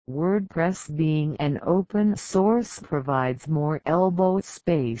WordPress being an open source provides more elbow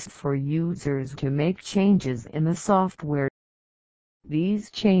space for users to make changes in the software.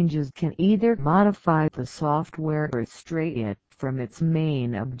 These changes can either modify the software or stray it from its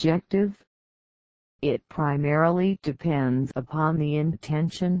main objective. It primarily depends upon the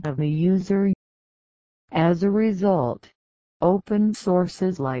intention of the user. As a result, open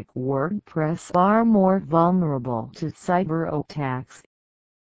sources like WordPress are more vulnerable to cyber attacks.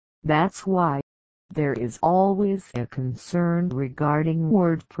 That's why there is always a concern regarding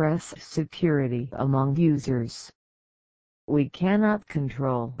WordPress security among users. We cannot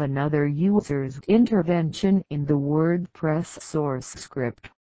control another user's intervention in the WordPress source script,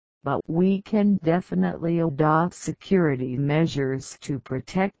 but we can definitely adopt security measures to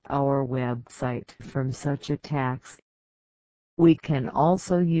protect our website from such attacks. We can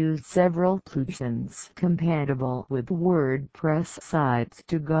also use several plugins compatible with WordPress sites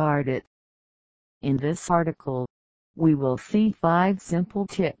to guard it. In this article, we will see 5 simple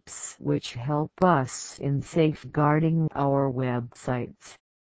tips which help us in safeguarding our websites.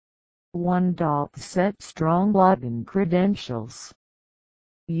 1. Set strong login credentials.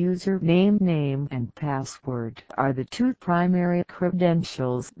 Username, name and password are the 2 primary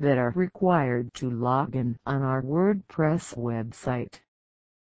credentials that are required to log in on our WordPress website.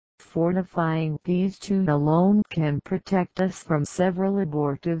 Fortifying these 2 alone can protect us from several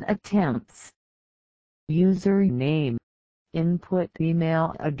abortive attempts. Username. Input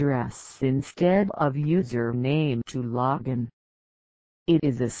email address instead of username to log in. It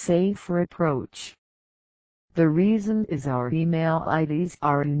is a safer approach. The reason is our email IDs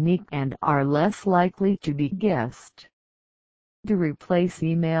are unique and are less likely to be guessed. To replace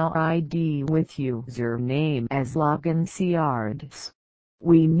email ID with username as login cards,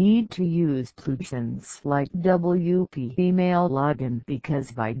 we need to use plugins like WP Email Login because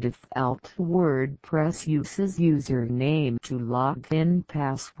by default WordPress uses username to log in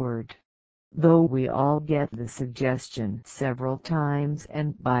password. Though we all get the suggestion several times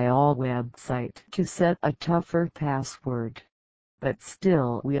and by all website to set a tougher password, but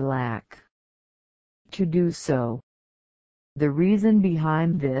still we lack to do so. The reason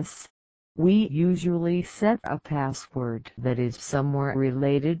behind this, we usually set a password that is somewhere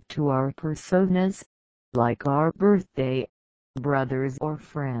related to our personas, like our birthday, brothers or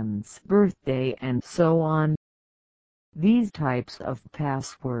friends' birthday and so on. These types of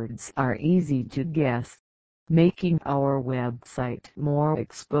passwords are easy to guess, making our website more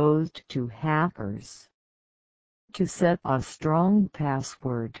exposed to hackers. To set a strong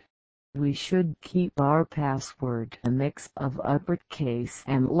password, we should keep our password a mix of uppercase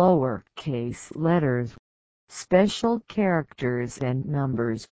and lowercase letters, special characters and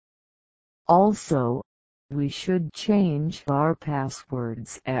numbers. Also, we should change our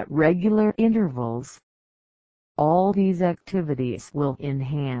passwords at regular intervals. All these activities will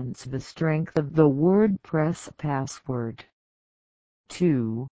enhance the strength of the WordPress password.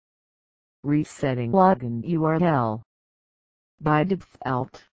 2. Resetting login URL. By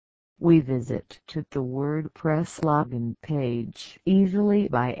default, we visit to the WordPress login page easily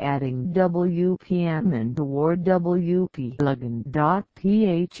by adding wp-admin or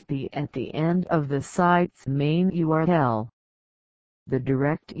wp-login.php at the end of the site's main URL. The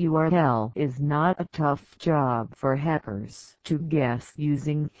direct URL is not a tough job for hackers to guess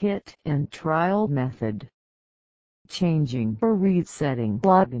using hit and trial method. Changing or resetting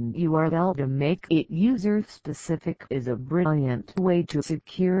login URL to make it user-specific is a brilliant way to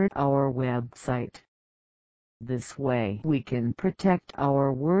secure our website. This way we can protect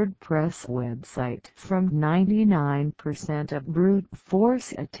our WordPress website from 99% of brute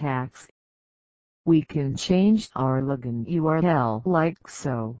force attacks. We can change our login URL like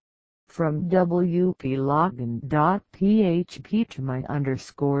so. From wp-login.php to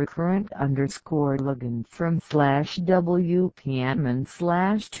my_current_login from /wp-admin/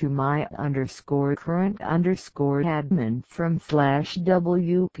 to my_current_admin from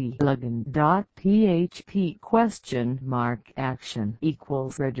 /wp-login.php action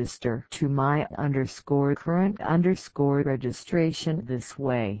equals register to my_current_registration. This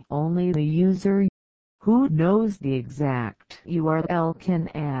way only the user who knows the exact URL can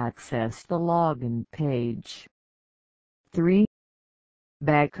access the login page. 3.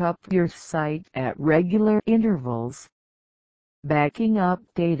 Back up your site at regular intervals. Backing up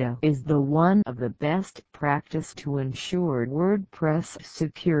data is one of the best practice to ensure WordPress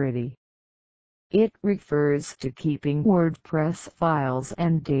security. It refers to keeping WordPress files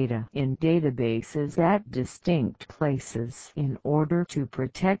and data in databases at distinct places in order to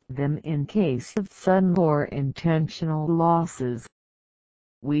protect them in case of sudden or intentional losses.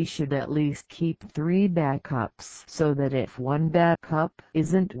 We should at least keep 3 backups so that if one backup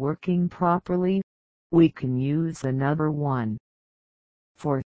isn't working properly, we can use another one.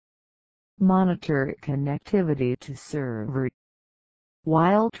 4. Monitor connectivity to server.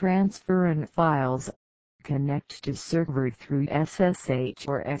 While transferring files, connect to server through SSH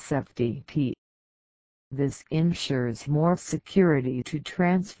or SFTP. This ensures more security to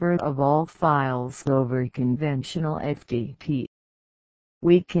transfer of all files over conventional FTP.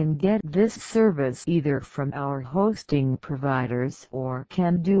 We can get this service either from our hosting providers or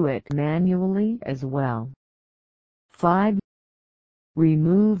can do it manually as well. 5.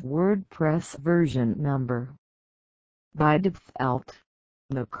 Remove WordPress version number. By default,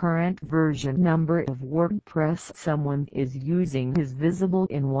 the current version number of WordPress someone is using is visible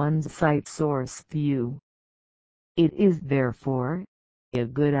in one's site source view. It is therefore a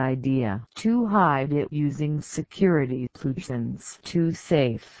good idea to hide it using security plugins to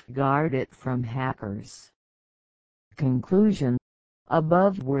safeguard it from hackers. Conclusion: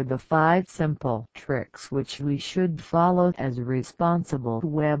 above were the 5 simple tricks which we should follow as a responsible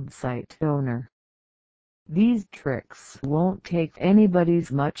website owner. These tricks won't take anybody's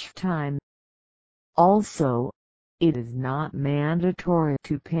much time. Also, it is not mandatory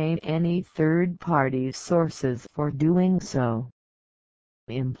to pay any third-party sources for doing so.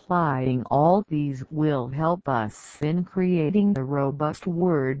 Implying all these will help us in creating a robust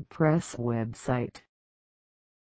WordPress website.